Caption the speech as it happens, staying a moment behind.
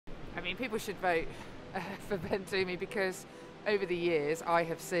mean, people should vote for Ben Twomey because over the years I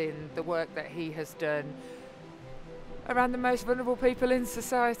have seen the work that he has done around the most vulnerable people in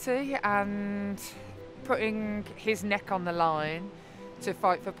society and putting his neck on the line to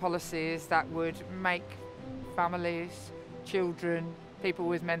fight for policies that would make families, children, people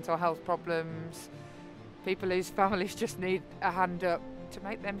with mental health problems, people whose families just need a hand up to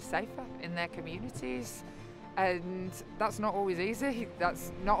make them safer in their communities. And that's not always easy,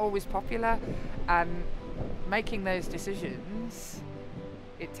 that's not always popular, and making those decisions,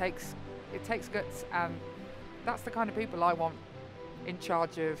 it takes guts, and that's the kind of people I want in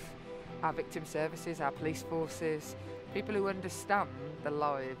charge of our victim services, our police forces, people who understand the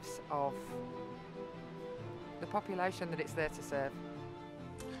lives of the population that it's there to serve.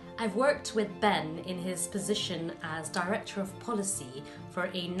 I've worked with Ben in his position as Director of Policy for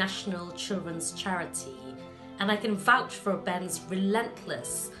a national children's charity, and I can vouch for Ben's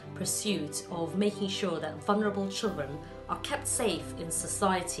relentless pursuit of making sure that vulnerable children are kept safe in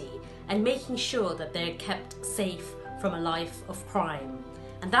society and making sure that they're kept safe from a life of crime.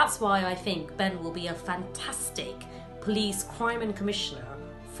 And that's why I think Ben will be a fantastic police crime and commissioner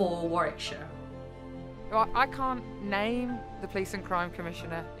for Warwickshire. Well, I can't name the Police and Crime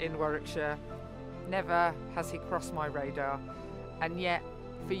Commissioner in Warwickshire. Never has he crossed my radar. And yet,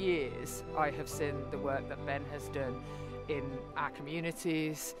 for years, I have seen the work that Ben has done in our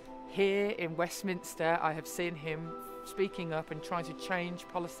communities. Here in Westminster, I have seen him speaking up and trying to change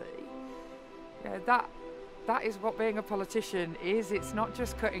policy. You know, that is what being a politician is. It's not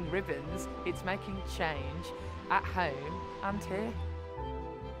just cutting ribbons, it's making change at home and here.